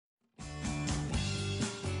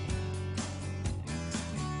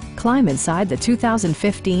climb inside the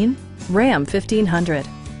 2015 Ram 1500.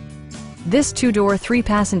 This two-door,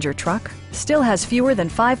 three-passenger truck still has fewer than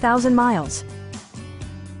 5,000 miles.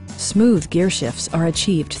 Smooth gear shifts are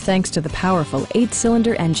achieved thanks to the powerful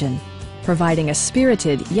 8-cylinder engine, providing a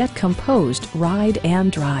spirited yet composed ride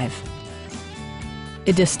and drive.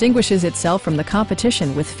 It distinguishes itself from the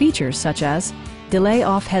competition with features such as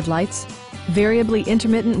delay-off headlights, variably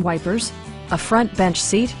intermittent wipers, a front bench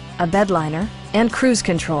seat, a bedliner, and cruise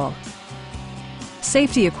control.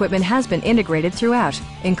 Safety equipment has been integrated throughout,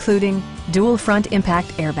 including dual front impact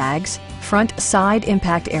airbags, front side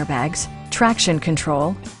impact airbags, traction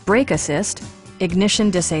control, brake assist,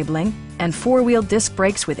 ignition disabling, and four-wheel disc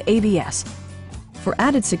brakes with ABS. For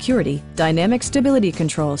added security, dynamic stability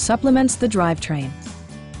control supplements the drivetrain.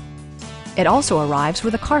 It also arrives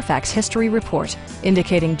with a Carfax history report,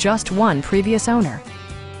 indicating just one previous owner.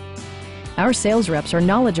 Our sales reps are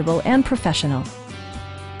knowledgeable and professional.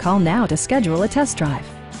 Call now to schedule a test drive.